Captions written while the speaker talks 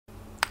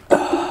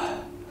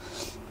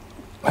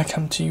I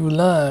come to you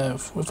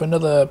live with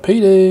another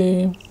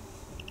Payday.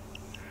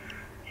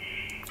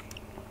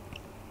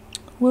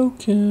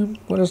 Welcome.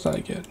 What else did I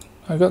get?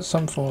 I got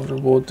some form of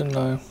reward, didn't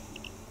I?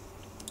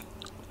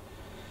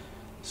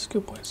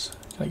 Skill points.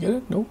 Can I get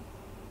it? Nope.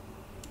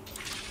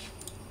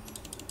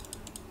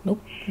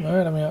 Nope.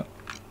 Alright, I'm out.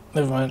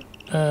 Never mind.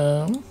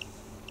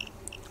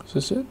 Is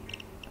this it?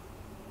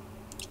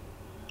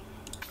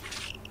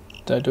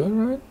 Did I do it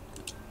right?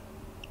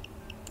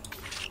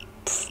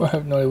 Pff, I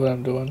have no idea what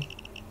I'm doing.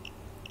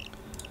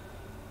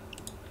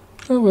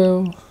 Oh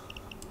well.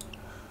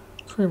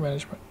 Career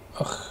management.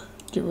 Ugh,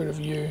 get rid of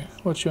you.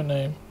 What's your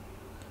name?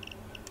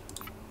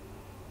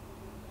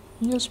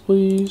 Yes,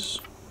 please.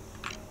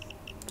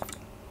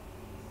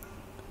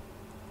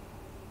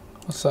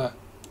 What's that?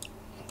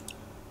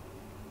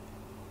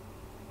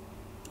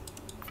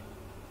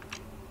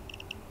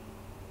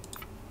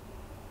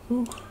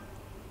 Ooh.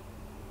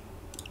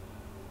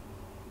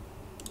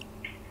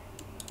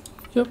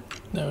 Yep,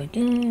 there we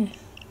go.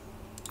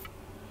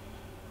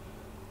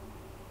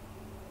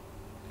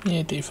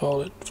 Yeah,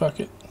 default it. Fuck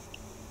it.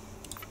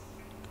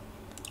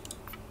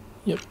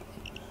 Yep.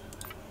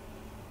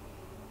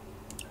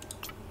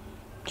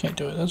 Can't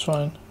do it, that's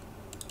fine.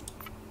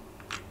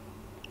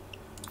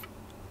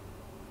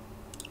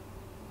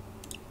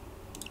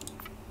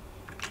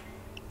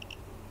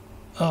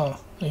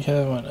 Oh, okay,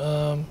 never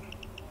mind.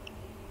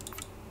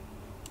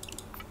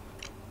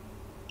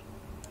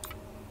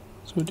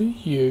 So we'll do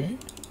you.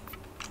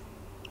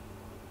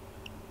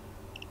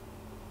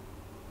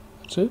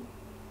 That's it.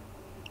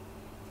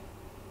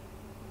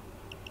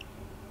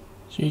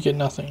 So you get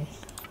nothing.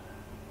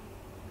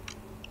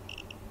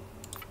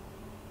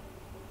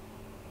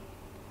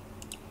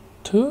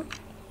 Two?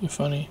 You're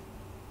funny.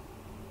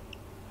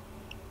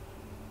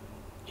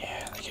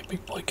 Yeah, they get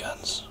big boy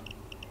guns.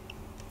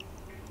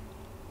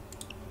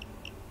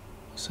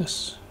 What's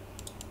this?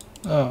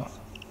 Oh.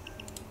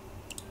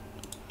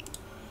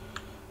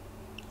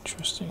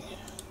 Interesting.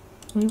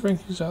 How many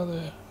rankings are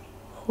there?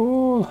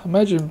 Oh,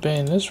 imagine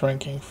being this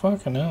ranking.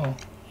 Fucking hell.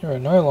 You're a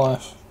no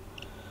life.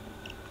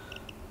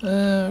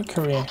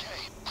 Career.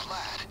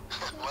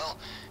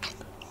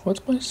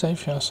 What's my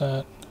safe house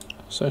at?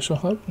 Social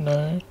hub?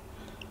 No.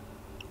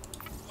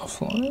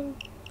 Offline?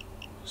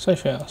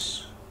 Safe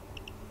house.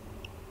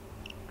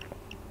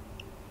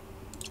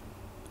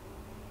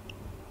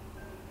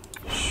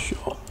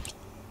 Sure.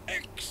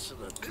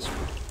 Excellent. This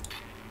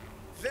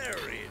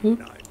very Oop,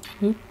 nice.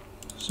 oop.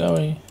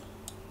 Zoe.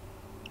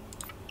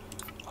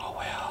 Oh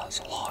wow, that's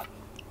a lot.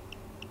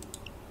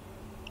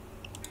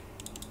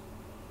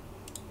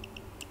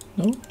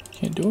 No,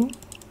 can't do it.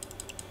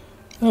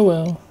 Oh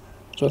well,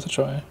 it's worth a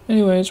try.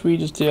 Anyways, we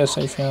just did our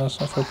safe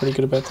house. I feel pretty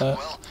good about that.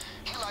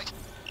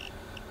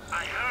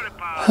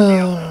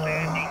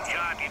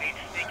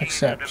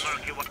 Accept.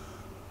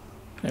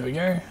 There we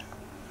go.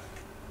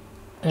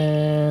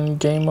 And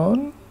game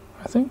on,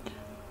 I think.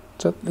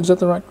 Is that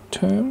the right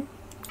term?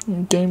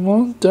 Game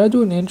on? Did I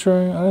do an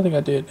intro? I don't think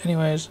I did.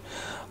 Anyways,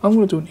 I'm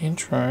going to do an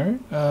intro.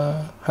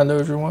 Hello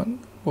everyone.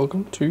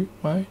 Welcome to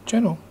my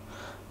channel.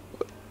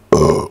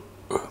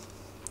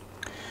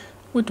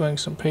 We're doing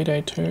some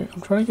Payday 2.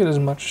 I'm trying to get as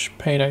much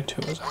Payday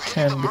 2 as I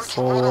can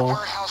before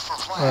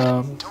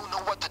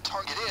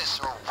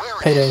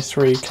Payday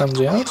 3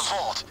 comes out.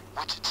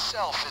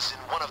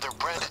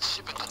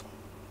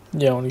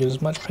 Yeah, I want to get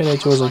as much Payday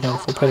 2 as I can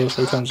before Payday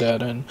 3 comes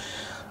out, and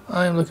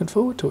I am looking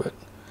forward to it.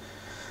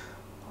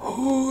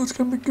 Oh, it's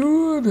gonna be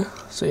good.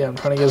 So yeah, I'm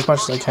trying to get as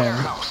much as I can.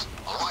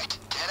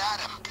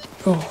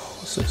 Oh,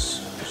 what's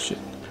this? Shit.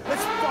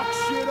 Let's fuck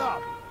shit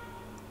up.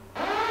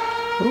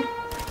 Oh.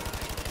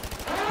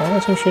 Why am I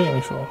so shooting at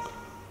me for?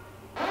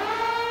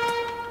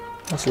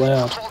 That's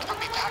loud.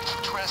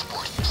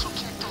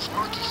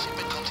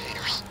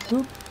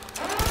 Oop.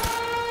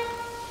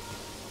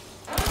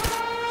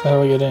 So how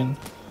do I get in?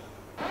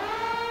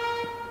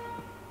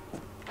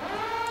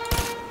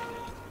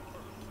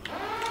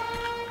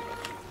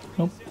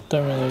 Nope,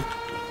 don't really.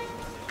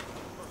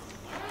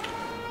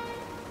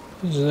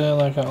 Is there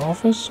like an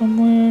office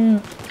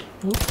somewhere?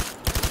 Oop.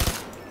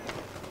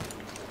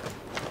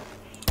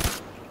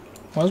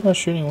 Why is my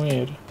shooting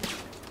weird?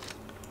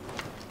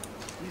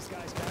 These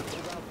guys can't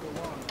hold out for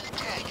long.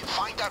 Okay,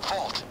 find that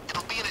vault.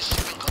 It'll be in a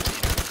shipping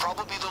container.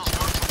 Probably those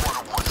merchant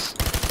water ones.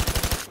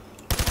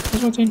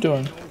 What's my team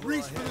doing?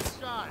 Reach for the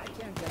sky. I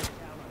can't get a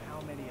count on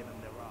how many of them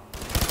there are.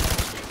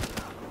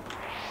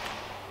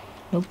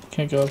 Nope,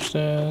 can't go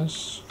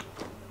upstairs.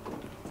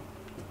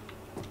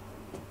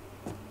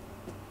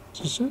 Is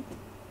this it?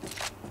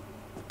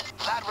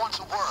 That wants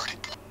a word.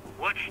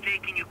 What's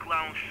taking you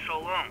clowns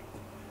so long?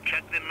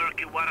 Check the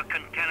murky water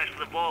containers for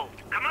the vault.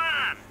 Come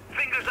on!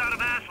 Fingers out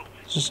of assholes.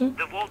 Is this it?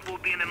 The vault will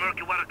be in the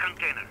murky water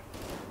container.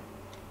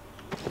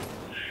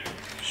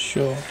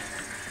 Sure.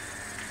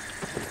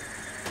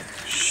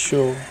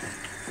 Sure.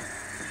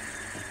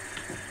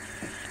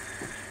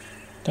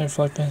 Don't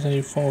feel like there's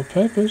any form of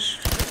purpose.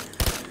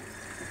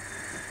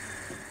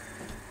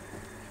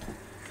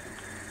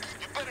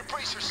 You better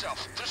brace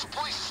yourself. There's a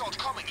police assault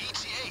coming.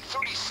 ETA,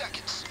 30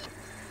 seconds.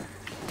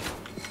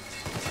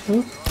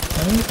 Oop.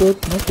 No good,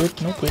 no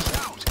good, no good.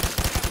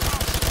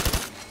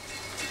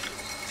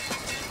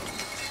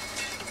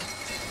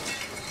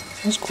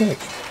 That's quick.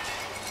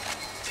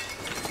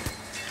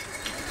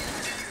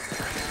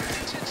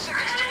 10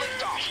 seconds to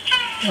lift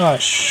off. Ah,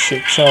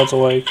 shit, child's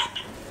awake.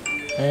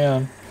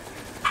 Damn.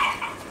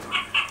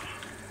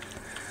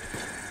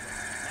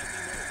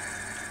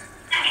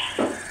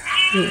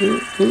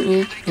 Ooh.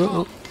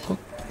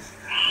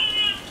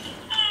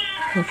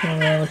 Looking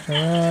around,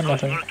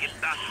 nothing. Market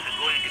bastards are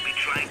going to be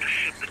trying to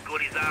ship the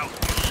goodies out.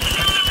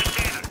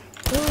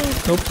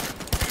 Oh, nope.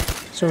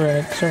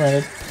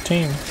 Surrounded.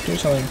 Team, do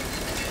something.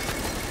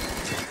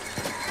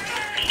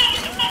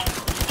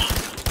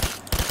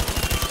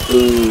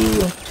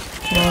 Ooh.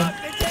 Come on.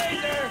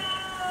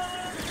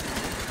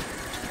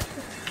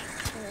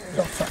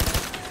 Oh, fuck.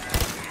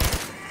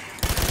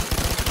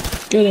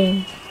 Get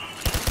him.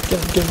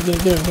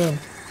 Get him.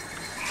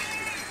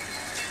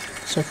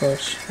 So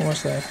close.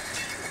 Almost there.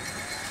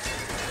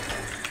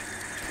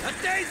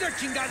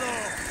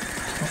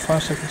 Oh,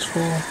 5 seconds.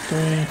 4,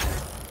 3.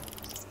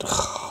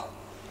 Ugh,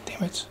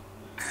 damn it.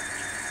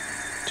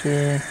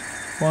 2,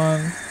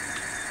 1.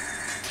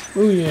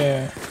 Oh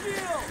yeah.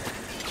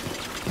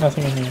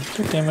 Nothing in here.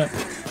 God damn it.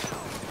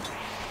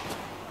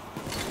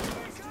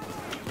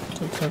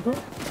 Take cover.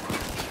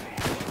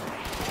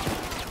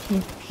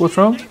 What's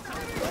wrong?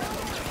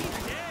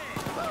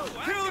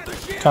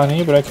 Can't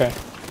hear, but okay.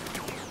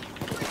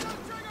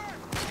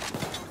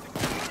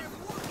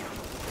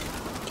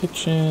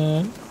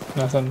 Kitchen.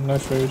 Nothing. No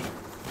food.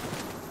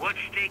 What's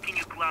taking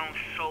you clowns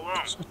so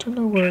long? So I don't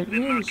know where it The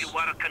murky is.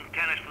 water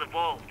containers for the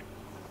vault.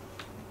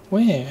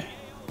 Where?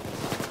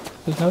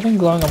 There's nothing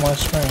glowing on my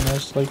screen.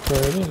 That's like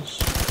where it is.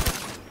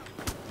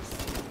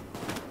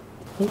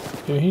 Oh,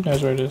 yeah, he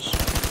knows where it is.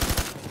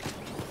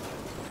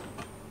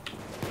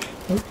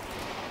 Oh.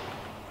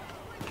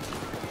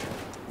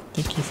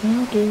 Think you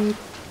found it.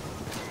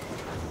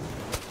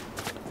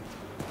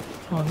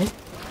 Oh, no.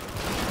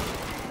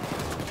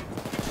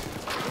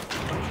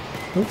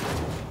 Oh.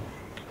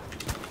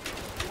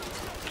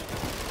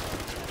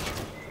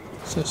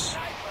 What's this?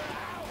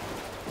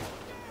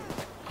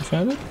 You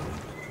found it?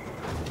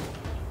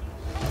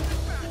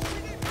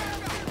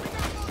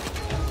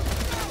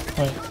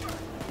 Wait.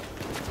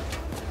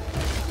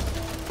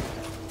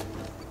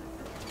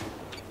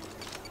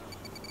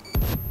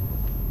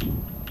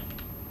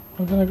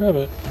 How can I grab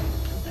it?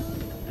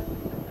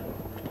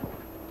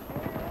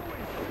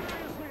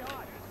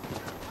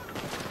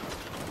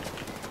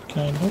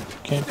 Okay, nope,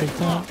 can't pick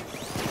that.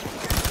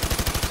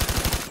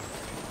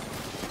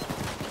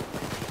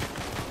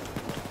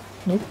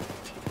 Nope.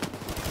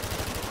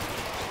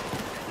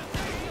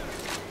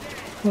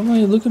 What am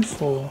I looking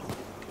for?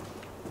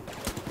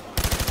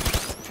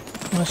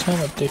 Nice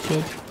helmet,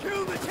 dickhead.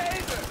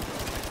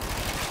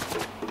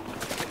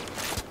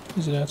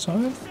 Is it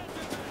outside?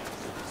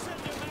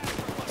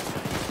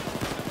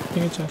 I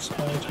think it's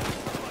outside.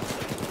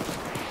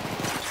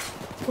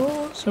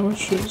 Oh, so much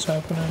shit is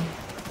happening.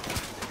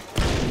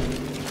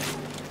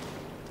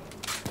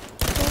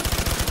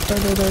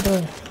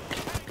 Die.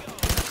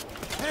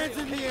 Hands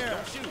in the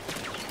air.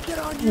 Get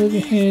on your With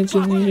your hands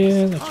in the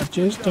air like you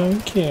just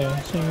don't care.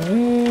 Sing,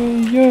 hey,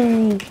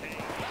 yo!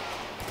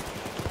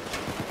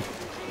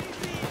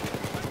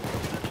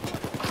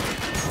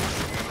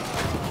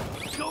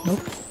 Nope.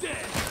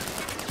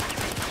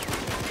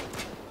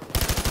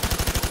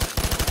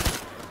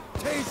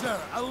 Taser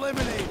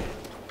eliminated.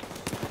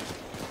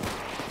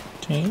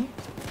 Team?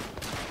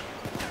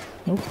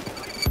 Nope.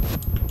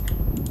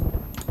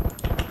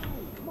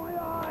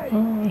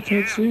 Oh, I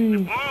can't see.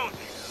 Vault!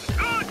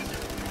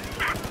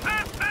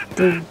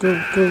 Good!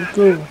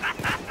 Go.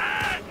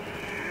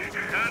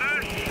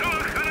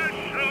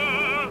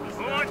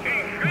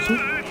 Is it?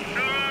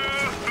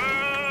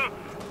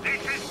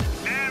 This is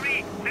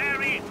very,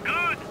 very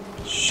good!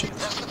 Shit.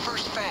 That's the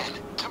first fan.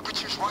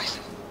 Temperature's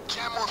rising.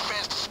 Jam more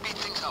fans to speed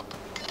things up.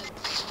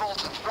 These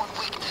vaults have one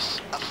weakness.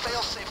 A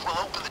failsafe will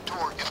open the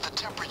door if the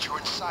temperature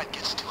inside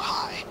gets too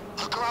high.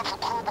 Look around for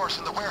crowbars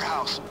in the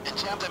warehouse and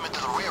jam them into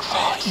the rear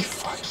Oh, fans. you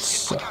fucking We got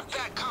suck.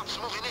 bad cops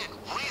moving in.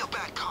 Real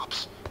bad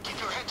cops. Keep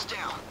your heads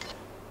down.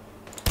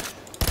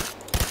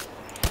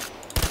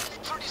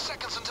 30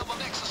 seconds until the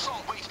next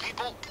assault wave,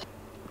 people.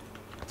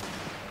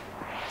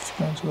 Let's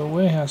go into the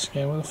warehouse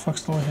again. Where the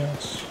fuck's the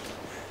warehouse?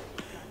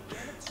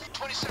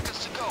 20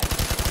 seconds to go. We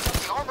got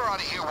the armor out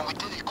of here when we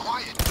did it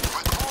quiet.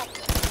 Recall.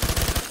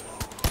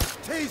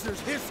 Taser's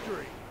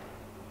history.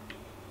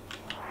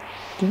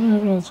 Didn't I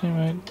have another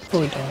teammate?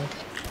 Probably died.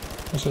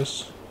 What's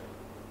this?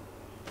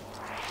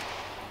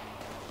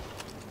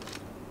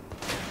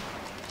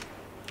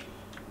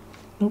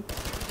 Nope.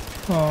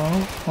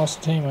 Oh,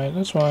 lost a teammate.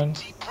 That's fine.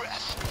 Deep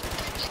breath.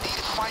 You need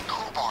to find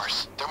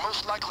crowbars. They're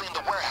most likely in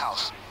the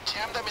warehouse.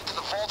 Jam them into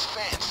the vault's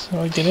fans. How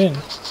do I get in?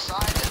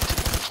 Inside and...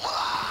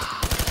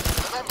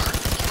 Remember,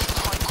 you need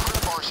to find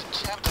crowbars and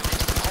jam them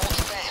into the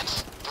vault's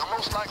fans. They're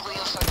most likely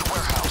inside the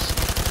warehouse.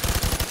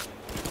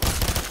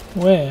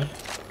 Where?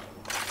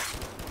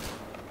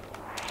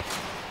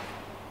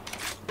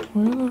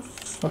 Where the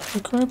fuck are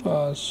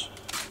crowbars?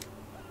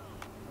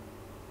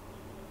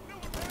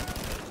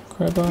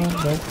 crowbar,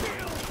 nope.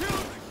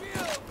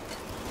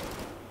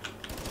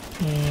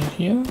 And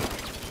here.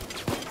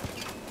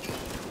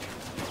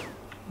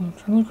 I'm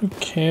trying to look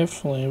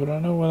carefully, but I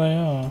don't know where they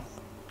are.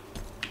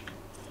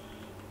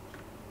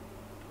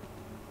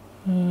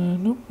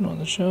 Nope, not on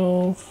the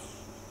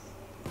shelf.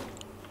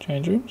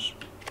 Change rooms.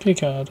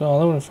 Keycard. Oh,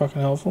 that would have been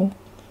fucking helpful.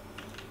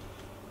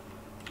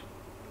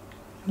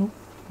 Nope,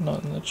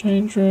 not in the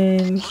change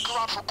rooms. Look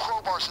around for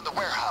crowbars in the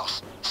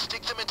warehouse.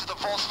 Stick them into the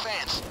vault's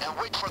fans and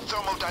wait for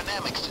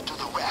thermodynamics to do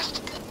the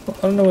rest. Well,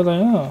 I don't know where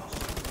they are.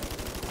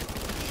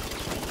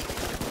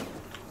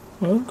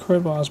 Where would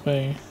crowbars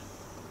be?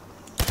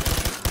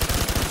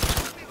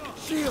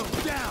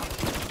 Shield down.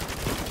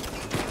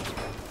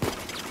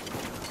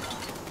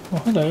 Oh,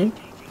 hello.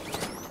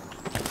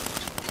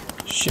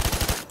 Shit.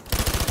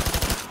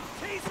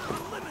 Taser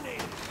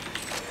eliminated.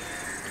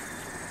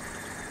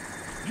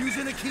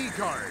 Using a key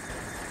card.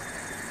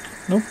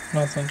 Nope,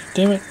 nothing.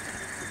 Damn it.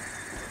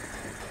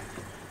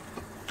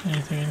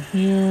 Anything in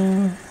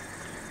here?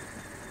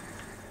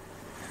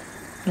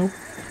 Nope.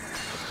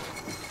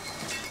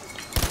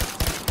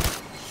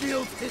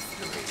 Shield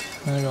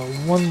history. And I got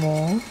one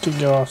more to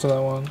go after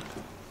that one.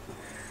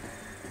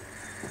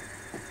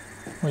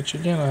 Which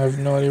again, I have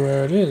no idea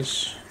where it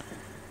is.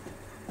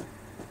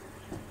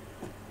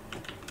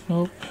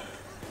 Nope.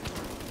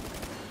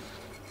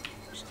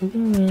 Just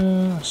looking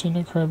around. I see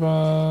no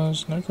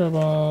crowbars. No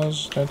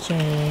crowbars. Don't see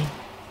any.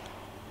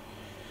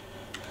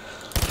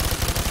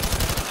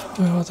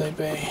 Where would they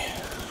be?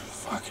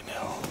 Fucking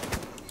hell.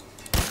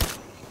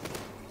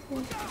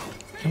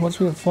 And once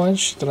we can find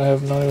shit that I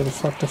have no idea where the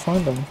fuck to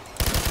find them.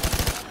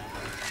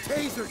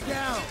 Taser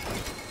down.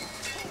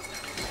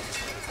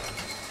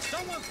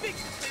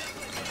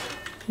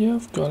 Yeah,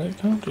 I've got it.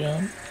 Calm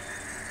down.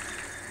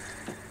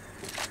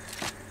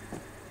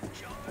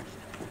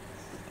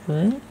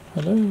 Room?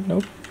 Hello?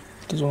 Nope.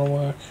 Doesn't want to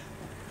work.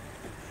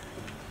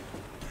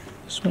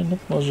 This way? Nope.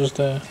 I was just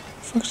there.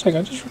 For fuck's sake,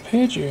 I just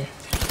repaired you.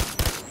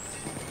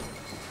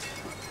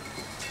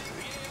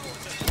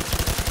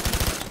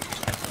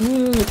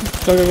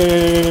 Taser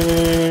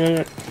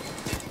eliminated.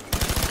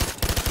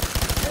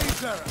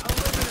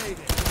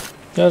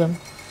 Got him.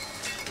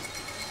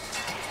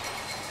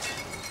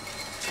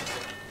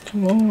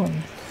 Come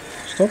on.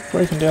 Stop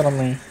breaking down on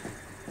me.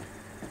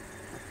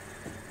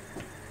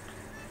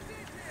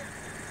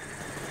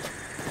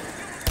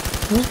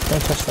 Ooh,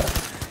 don't touch that.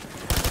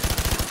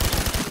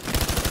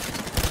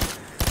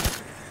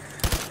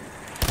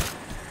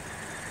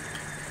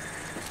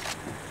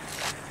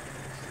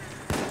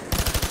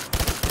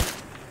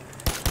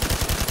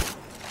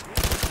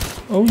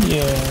 Oh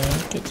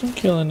yeah, get some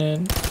killing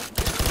in.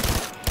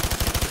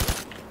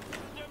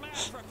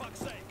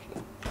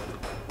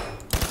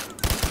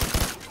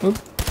 Oop.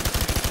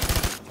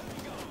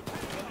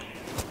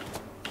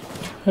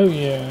 Oh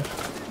yeah.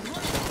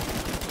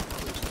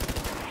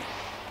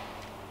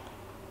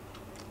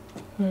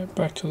 Alright,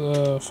 back to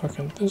the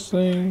fucking this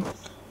thing.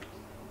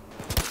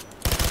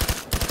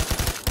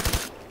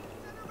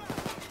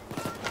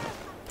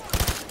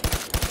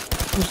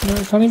 There's no,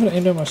 I can't even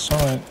enter my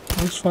sight. It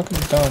looks fucking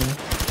dumb.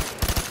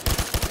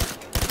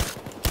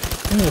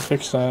 I need to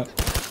fix that.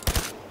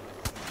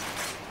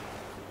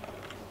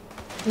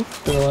 Oop,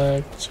 bit of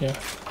lag. Yeah.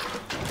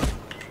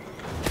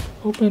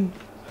 Open.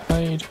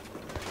 Hide.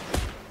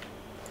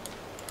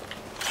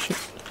 Shit.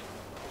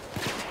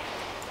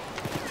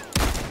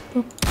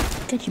 Oop.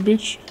 Get you,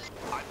 bitch.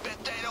 I bet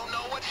they don't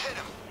know what hit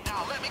him.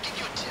 Now let me give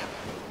you a tip.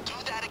 Do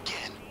that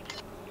again.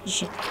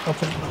 Shit.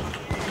 Open.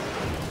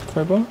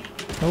 Crowbar?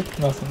 Nope,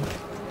 nothing.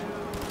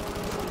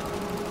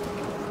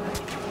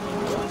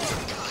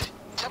 Good.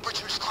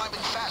 Temperature's climbing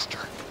faster.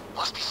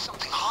 Must be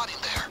something hot in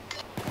there.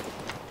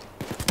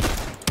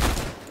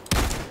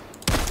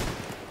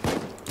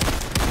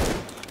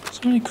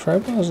 So many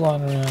crowbars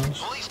lying around.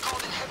 Police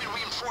called in heavy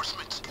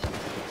reinforcements.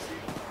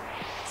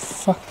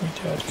 Fuck me,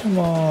 Dad. Come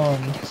on.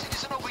 Guess it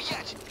isn't over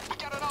yet. We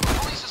got another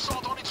police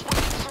assault on its way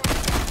through.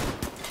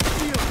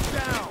 Shield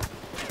down.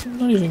 You're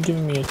not even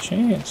giving me a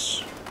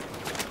chance.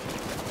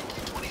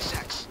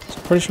 26. So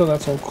pretty sure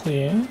that's all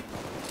clear.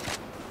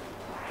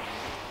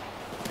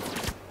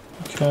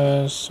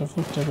 Because I've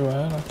looked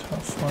everywhere and I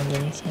can't find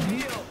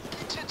anything.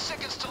 10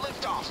 seconds to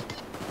lift off.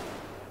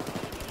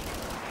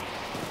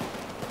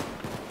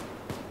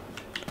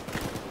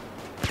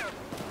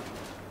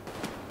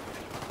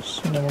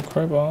 See no more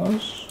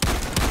crowbars.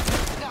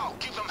 Now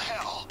give them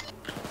hell.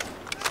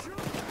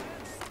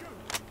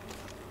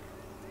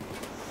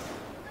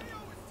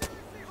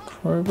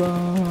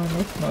 Crowbar,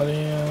 nope, not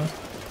here.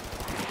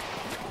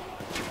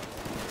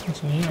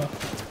 What's in here?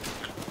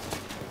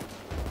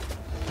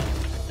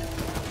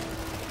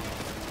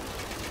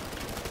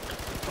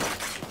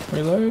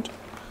 Reload.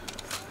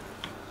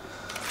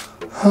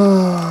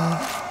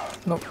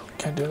 Nope,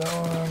 can't do that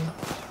one.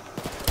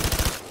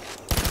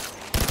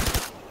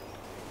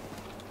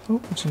 Oh,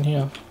 what's in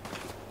here?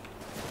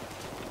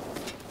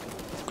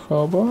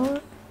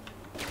 Crowbar?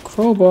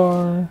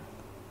 Crowbar.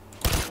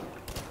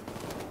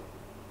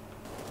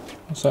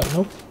 What's that?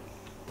 Nope.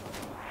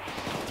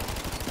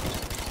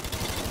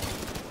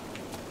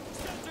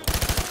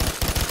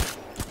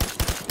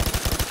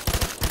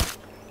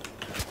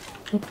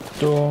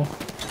 door.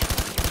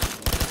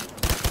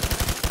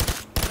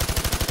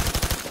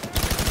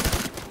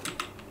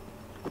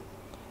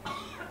 I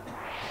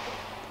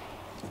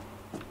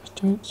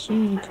don't see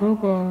any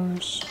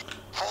crowbars.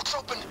 Vault's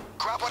open.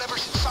 Grab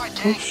whatever's inside,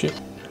 Oh gang. shit,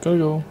 gotta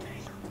go.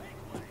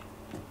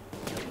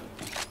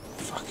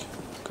 Fuck,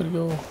 gotta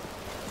go.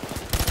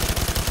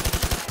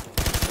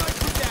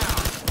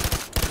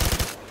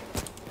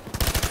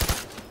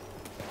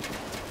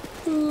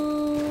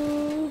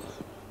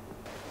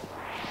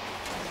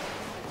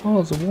 Oh,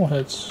 it's the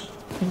warheads.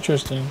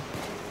 Interesting.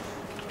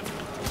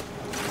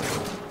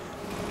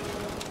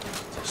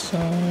 This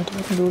side,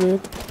 I can do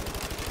that.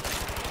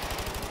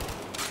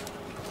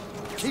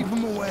 Keep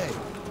him away.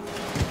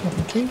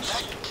 Nothing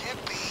case. That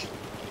can't be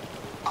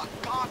a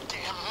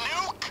goddamn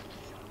nuke.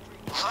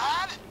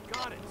 Vlad?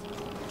 Got it.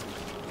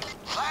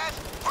 Vlad,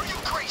 are you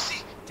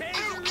crazy?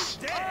 Taser's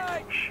Nukes!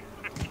 dead.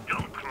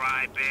 Don't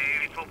cry,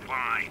 babe. It's all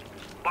fine.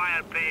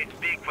 Buyer pays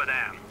big for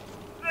them.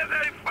 They're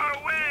very far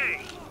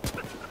away.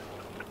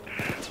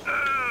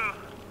 Oh.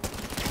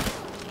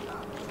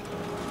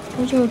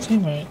 Where's our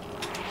teammate?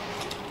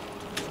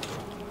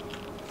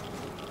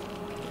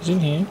 He's in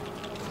here.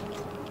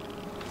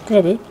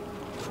 Grab it.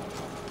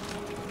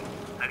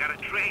 I got a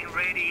train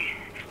ready.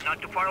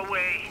 Not too far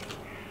away.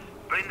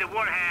 Bring the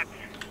warheads.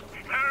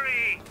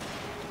 Hurry!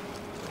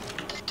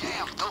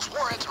 Damn, those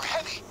warheads are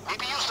heavy.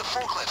 Maybe use the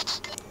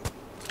forklifts.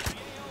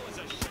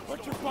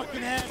 Put your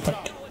fucking hands Fuck.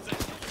 up.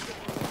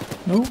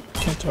 No,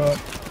 can't throw it.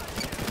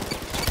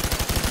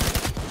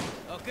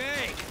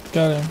 Okay.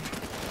 Got him.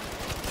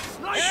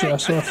 Shit, I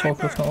saw a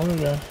forklift not long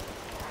ago.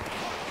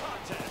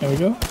 There we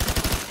go.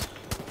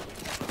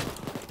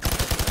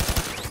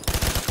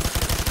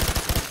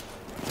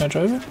 Can I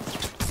drive it?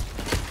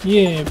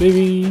 Yeah,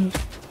 baby.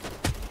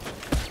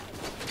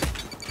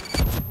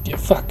 Yeah,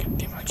 fuck.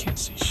 Damn, I can't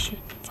see shit.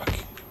 Fuck.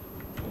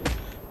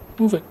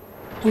 Move it.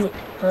 Move it.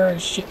 Ah,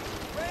 shit.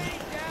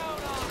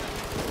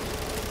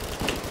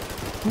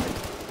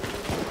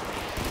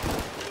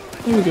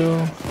 There we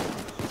go.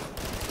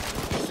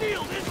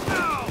 Shield is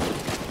down.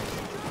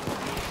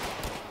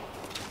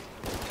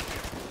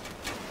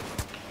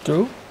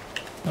 Through?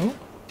 No?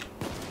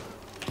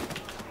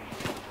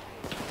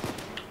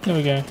 There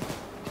we go.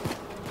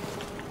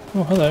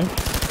 Oh, hello.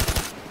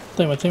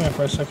 Thought my teammate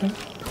for a second.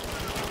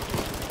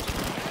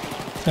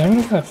 So how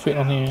many can I fit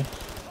on here?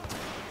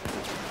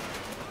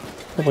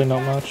 Probably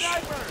not much.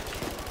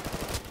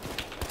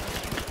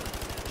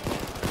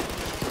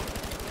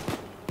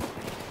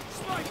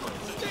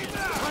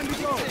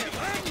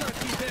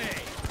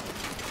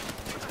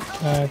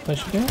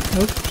 Place you down?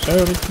 Nope. Sorry.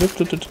 Nope.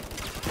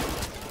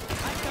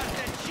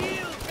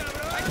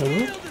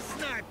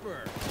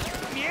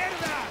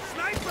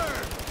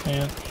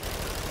 And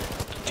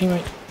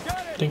teammate.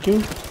 Thank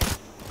you.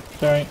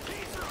 Sorry.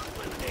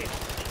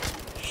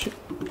 Shit.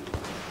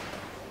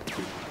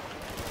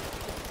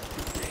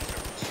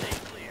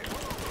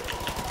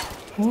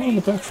 What on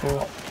the back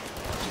for?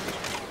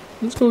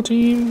 Let's go,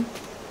 team.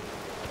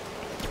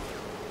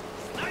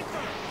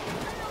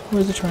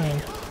 Where's the train?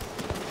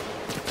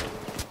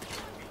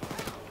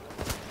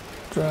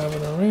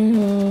 Driving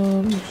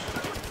around.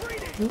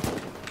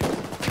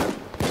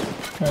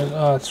 Guys,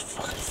 oh, it's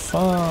fucking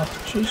far.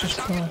 Jesus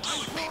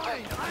Christ.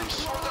 I'm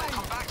sure they'll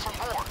come back for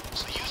more,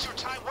 so use your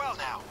time well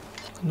now.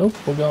 Nope,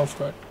 we're going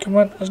for it. Come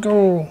on, let's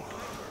go.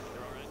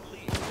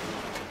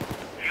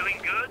 Feeling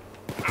good?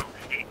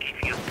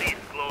 If you stay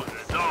close in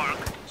the dark.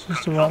 Is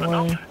this the right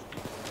way?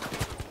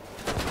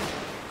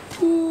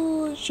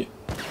 Ooh, shit.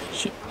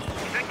 Shit.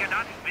 Second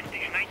out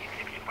vintage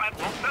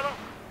 1965 Longfellow?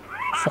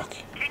 Fuck.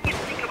 Can you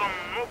think of a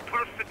more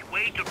perfect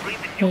way to bring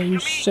the Hey, news you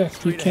to me?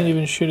 suck. You can't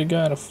even shoot a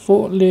guy in a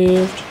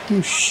forklift.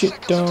 You shit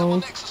Seconds until the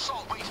dog. next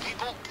assault waves,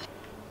 people.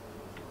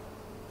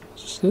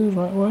 Is this the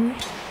right way?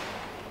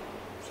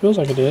 Feels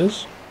like it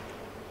is.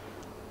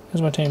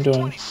 How's my team doing?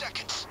 20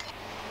 seconds.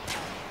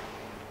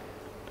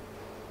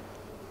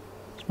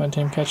 Is my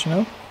team catching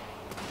up?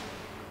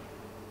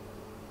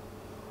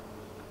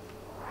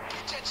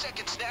 10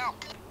 seconds now.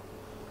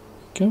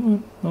 Come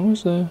on,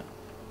 almost there.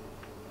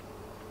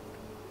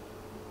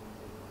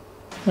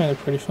 Made it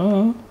pretty far.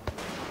 All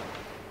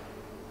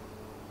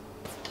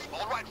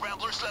right,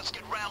 Ramblers, let's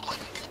get rambling.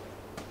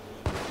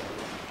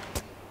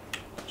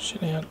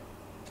 Shit out.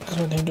 How's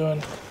my team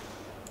doing?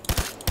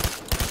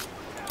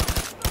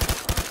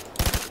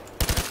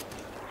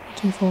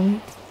 Team for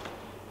me?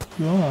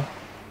 You are.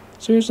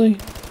 Seriously?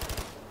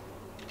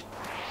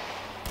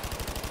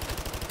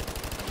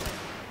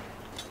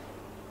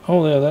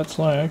 Oh yeah, that's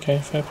low. Okay,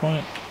 fair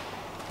point.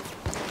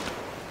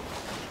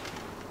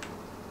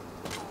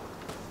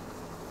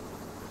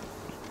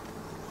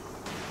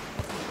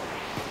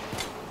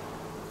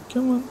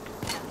 Come on.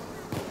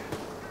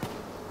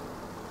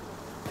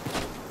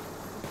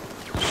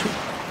 Shit.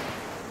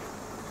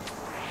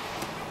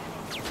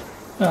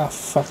 Ah,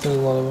 fuck, there's a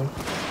lot of them.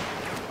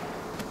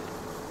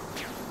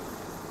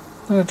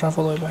 I'm gonna drive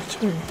all the way back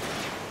too.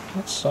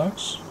 That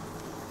sucks.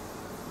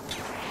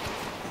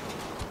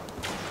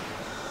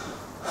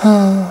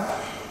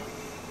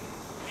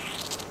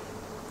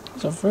 This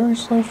It's a very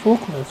slow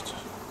forklift.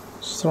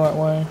 It's the right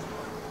way.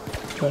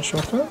 That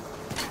shortcut?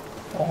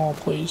 Oh,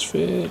 please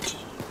fit.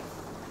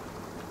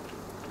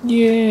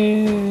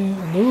 Yeah!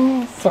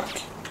 No, fuck.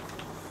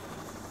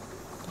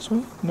 This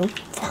way? Nope,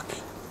 fuck.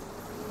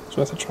 It's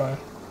worth a try.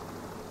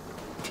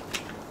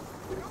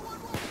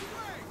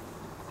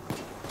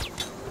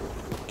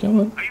 Come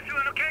on. Are you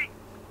feeling okay?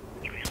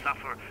 If you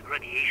suffer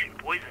radiation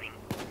poisoning,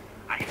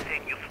 I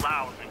send you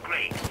flowers and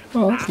grapes.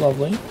 Oh, that's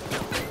lovely.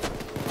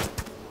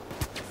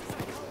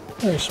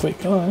 Very sweet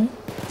guy.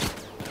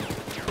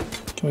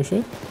 Can we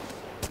fit?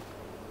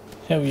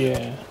 Hell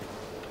yeah.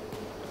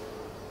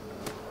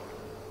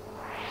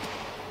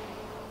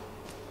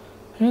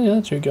 How are the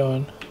other two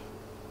going?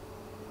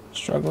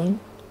 Struggling?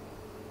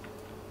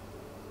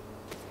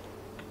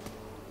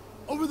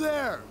 Over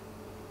there!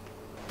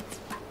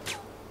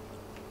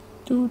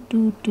 Do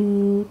do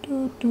do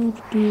do do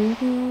do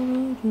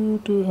do do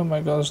do. Oh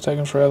my god, it's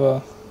taking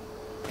forever.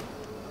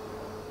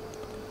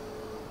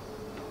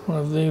 One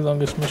of the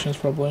longest missions,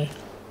 probably.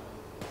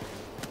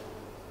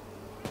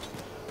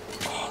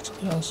 Oh, it's on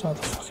the other side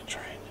of the fucking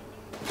train.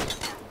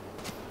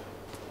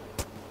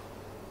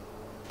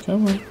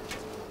 Come on.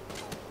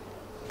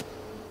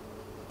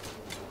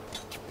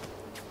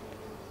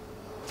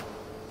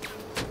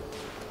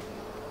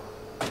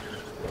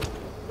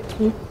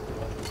 Oop.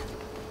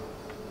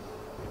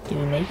 Did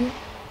we make it?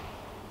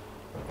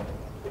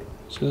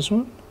 Is this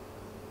one?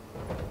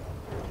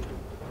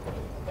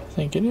 I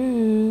think it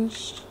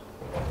is.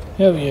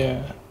 Hell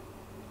yeah.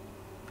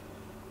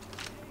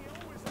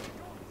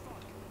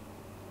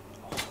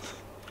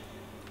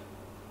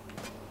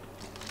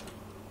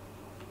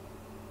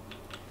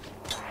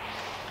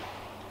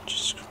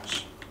 Jesus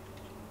Christ.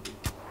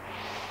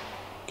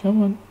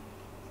 Come on.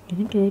 You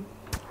can do it.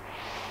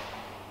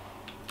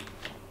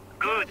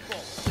 Good.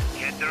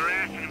 Get the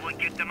rest and we'll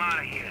get them out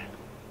of here.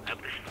 I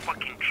hope this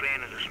fucking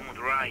train is a smooth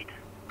ride.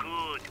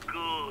 Good,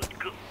 good,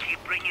 good.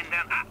 Keep bringing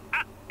them.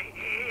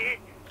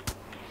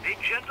 Be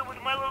gentle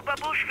with my little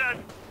babushkas.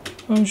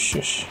 Oh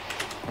shush.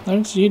 I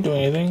don't see you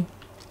doing anything.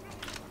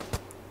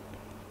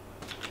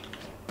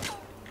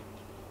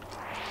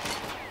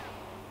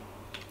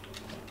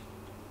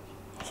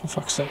 For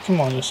fuck's sake,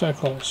 come on, you're so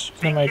close.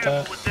 You're gonna make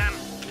that. With them.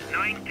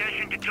 No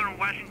intention to turn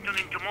Washington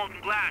into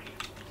molten glass.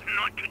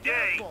 Not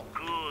today.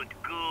 Good,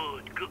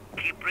 good, good.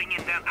 Keep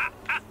bringing them.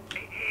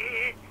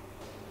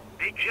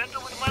 Be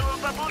gentle with my little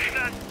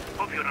babushkas.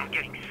 Hope you're not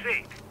getting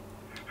sick.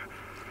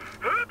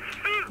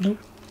 Nope.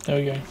 There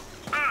we go.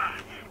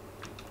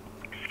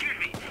 Excuse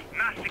me.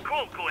 Nasty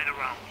cold going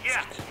around.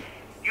 Yeah.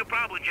 You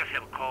probably just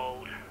have a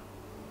cold.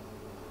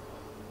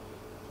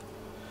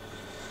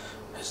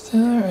 Is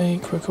there a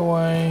quicker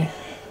way?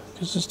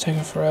 Because it's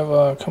taking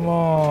forever. Come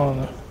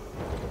on.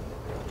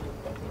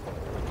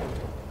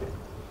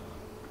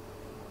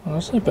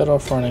 Honestly, better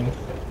off running.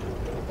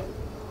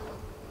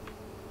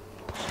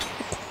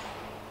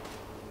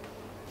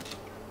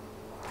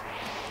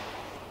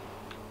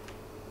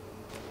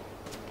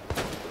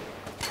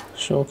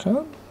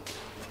 Shortcut?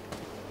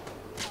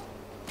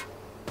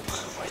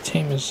 My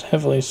team is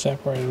heavily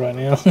separated right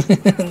now.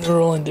 They're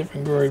all in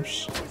different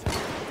groups.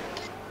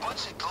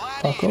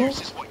 Fuck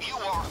off.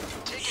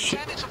 Shit.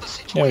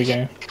 There we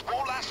go.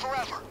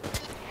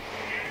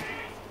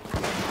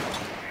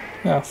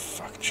 Ah,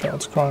 fuck,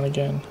 child's crying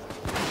again.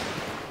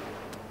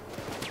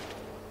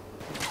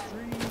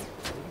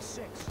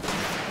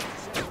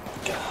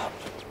 Get up.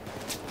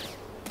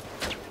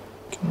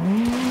 Come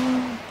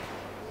on.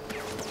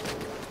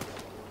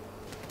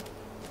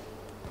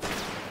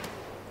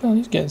 Oh,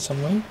 he's getting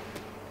somewhere.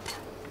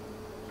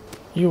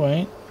 You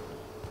ain't.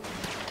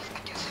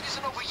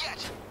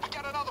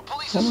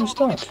 Why am I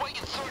stuck?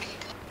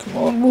 Come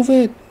on, move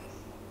it.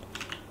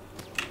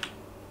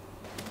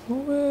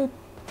 Move it.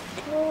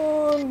 Come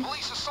on.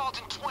 Police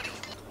assault in 20.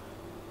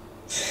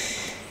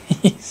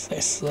 He's so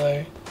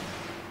slow.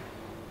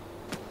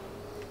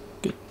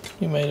 Good.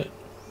 You made it.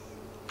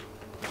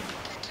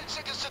 10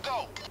 seconds to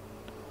go.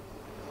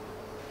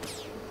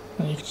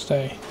 And you can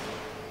stay.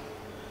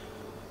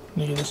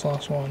 You get this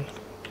last one.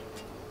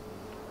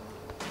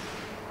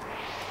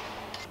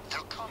 They're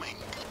coming.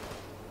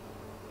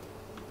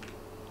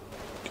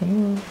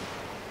 Come on.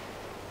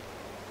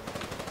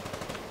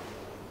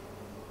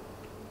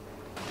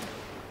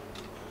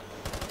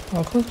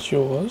 I'll collect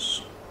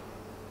yours.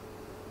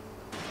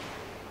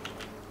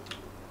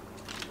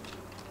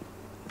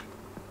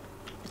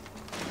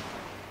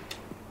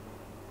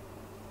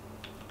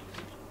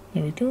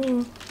 Here we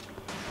go.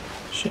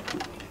 Shit.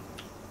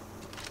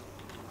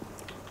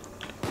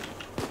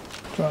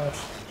 Drive.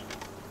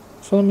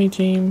 Follow me,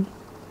 team.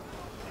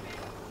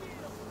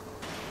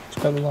 Let's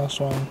grab the last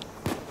one.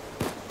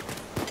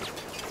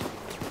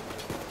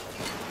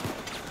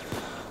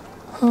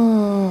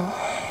 Oh,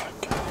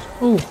 God.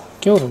 Oh,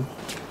 killed him.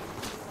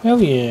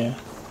 Hell yeah.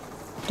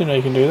 Didn't know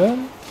you can do that.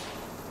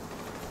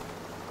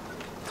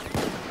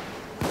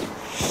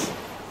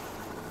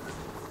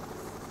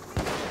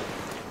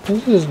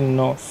 This is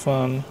not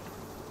fun.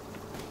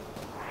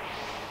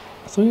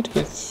 I thought you had to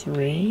get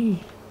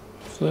 3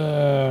 of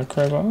the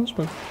crowbars,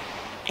 but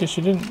Guess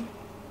you didn't.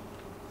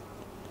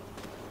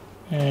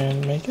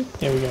 And make it.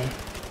 There we go.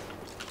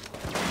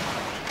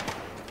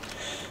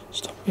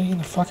 Stop getting in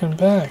the fucking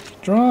back.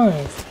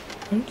 Drive.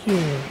 Thank you.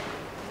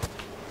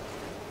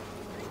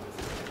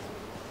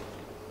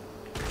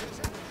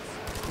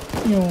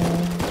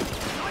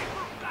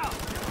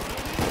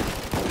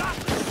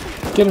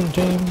 Get him,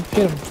 team.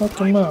 Get him. Fuck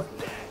him up.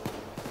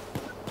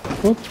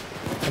 Whoop.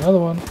 Another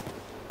one.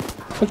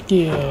 Fuck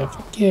yeah.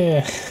 Fuck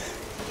yeah.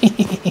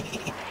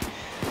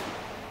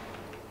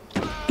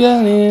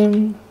 Got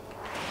him.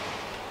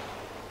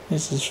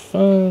 This is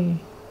fun.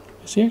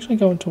 Is he actually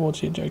going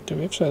towards the objective?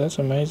 If so, that's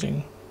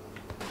amazing.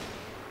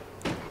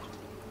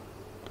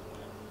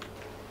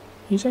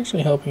 He's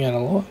actually helping out a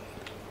lot.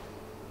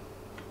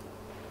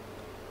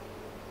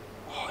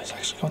 Oh, he's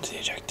actually going to the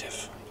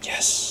objective.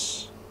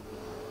 Yes!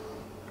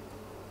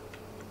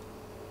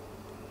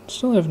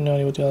 Still have no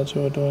idea what the other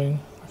two are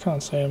doing. I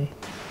can't see them.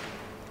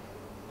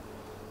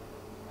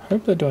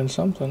 Hope they're doing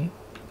something.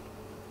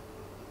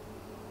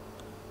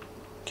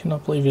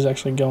 Cannot believe he's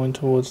actually going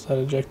towards that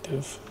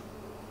objective.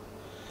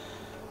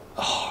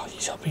 Oh,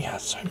 he's helping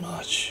out so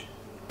much.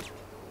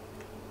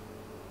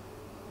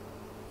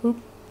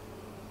 Oop.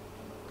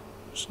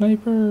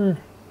 Sniper!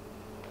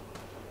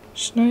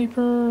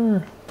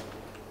 Sniper!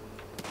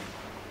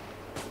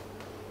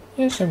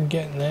 Yes, I'm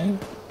getting there.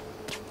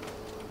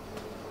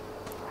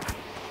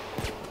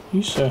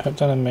 You, sir, have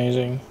done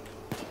amazing.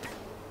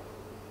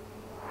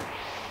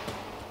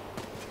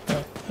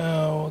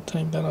 I'll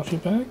take that off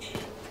your back.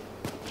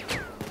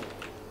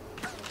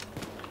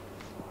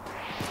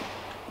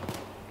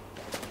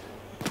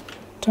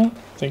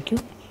 Thank you.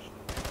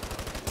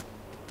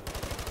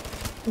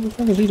 What the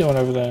fuck is he doing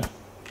over there?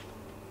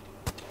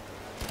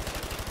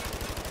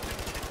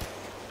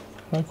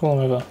 I call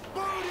him over.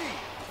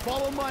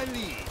 Follow my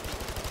lead.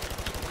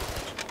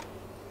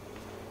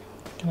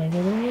 Can I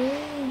go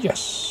there?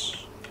 Yes.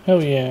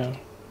 Hell yeah.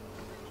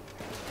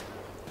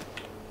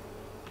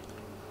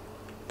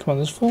 Come on,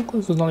 this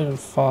forklift is not even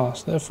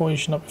fast, therefore you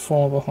should not be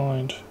falling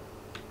behind.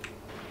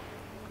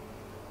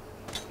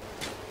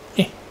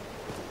 Eh.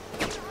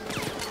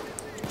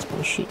 That's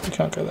bullshit, you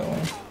can't go that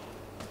way.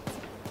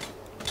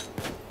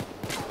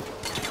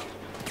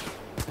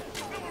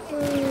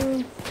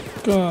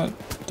 Got a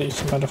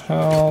decent amount of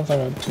health, I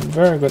got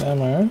very good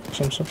ammo, which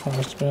I'm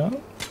surprised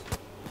about.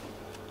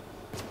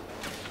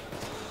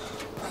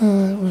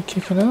 We're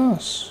kicking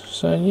ass,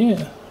 so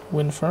yeah,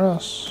 win for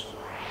us.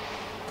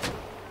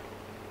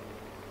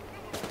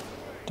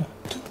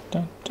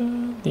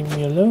 Leave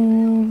me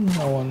alone,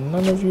 I want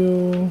none of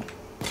you.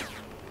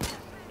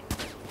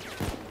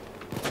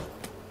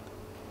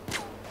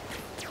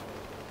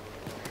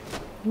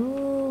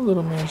 Oh,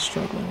 little man's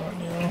struggling right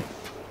now.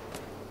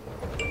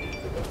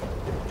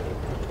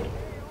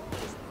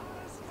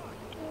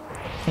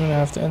 I'm gonna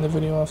have to end the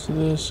video after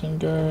this and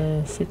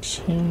go fix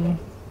him.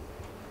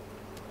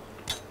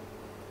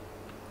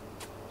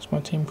 Is my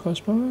team close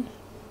by?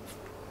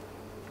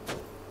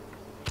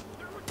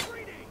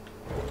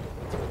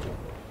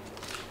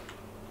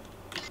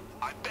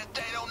 I bet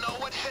they don't know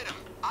what hit him.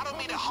 I don't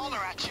mean to holler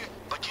at you,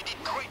 but you did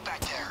great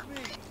back there.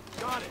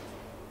 Got it.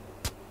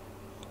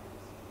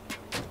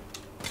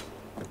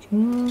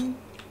 Come on,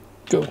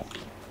 go.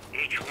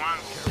 Each one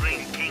will bring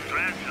King's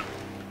ransom.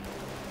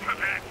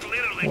 That's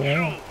literally Wow.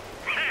 true.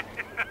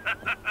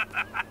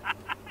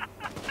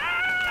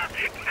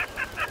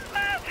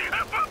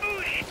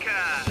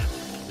 Babushka!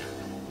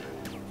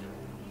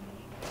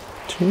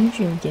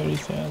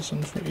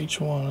 230,000 for each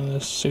one, and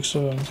there's 6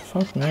 of them.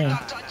 Fuck me.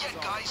 Not done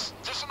yet, guys.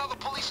 There's another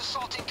police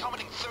assault team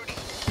coming in 30.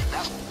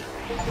 That's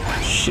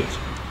Shit.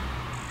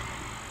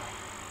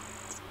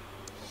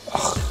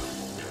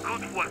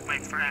 Good work, my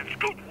friends.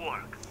 Good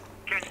work.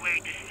 Can't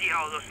wait to see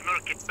how those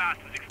lurking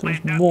bastards explain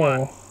There's that more.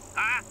 one.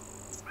 Huh?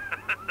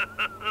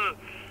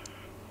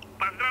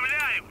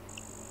 Поздравляю!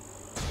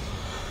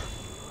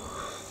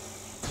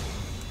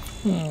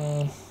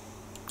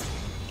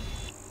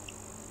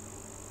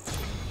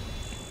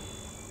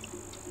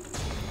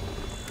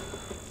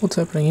 What's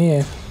happening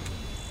here?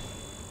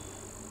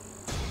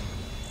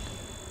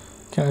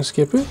 Can I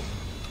skip it?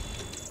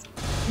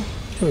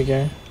 Here we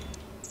go.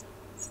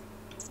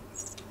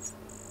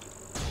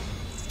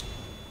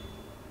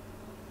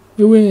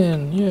 You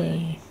win!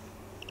 Yay!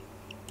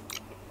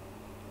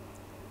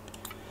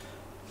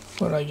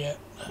 What did I get?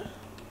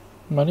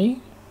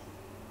 Money?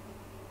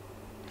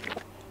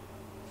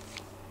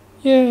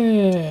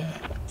 Yeah!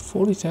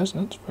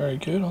 40,000, that's very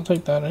good. I'll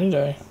take that any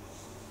day.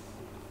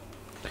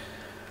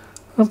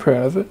 I'm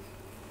proud of it.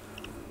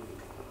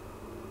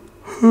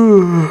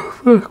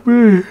 Fuck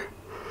me.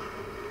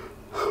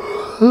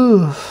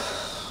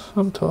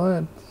 I'm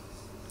tired.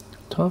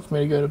 Time for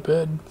me to go to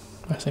bed.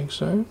 I think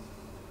so.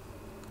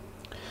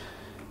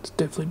 It's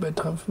definitely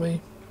bedtime for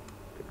me.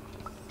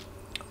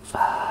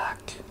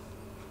 Fuck.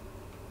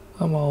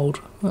 I'm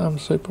old. I'm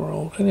super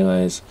old.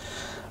 Anyways,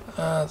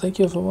 thank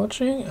you for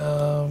watching.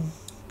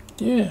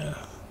 Yeah.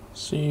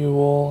 See you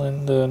all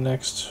in the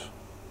next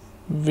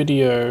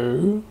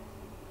video.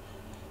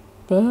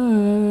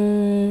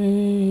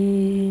 Bye.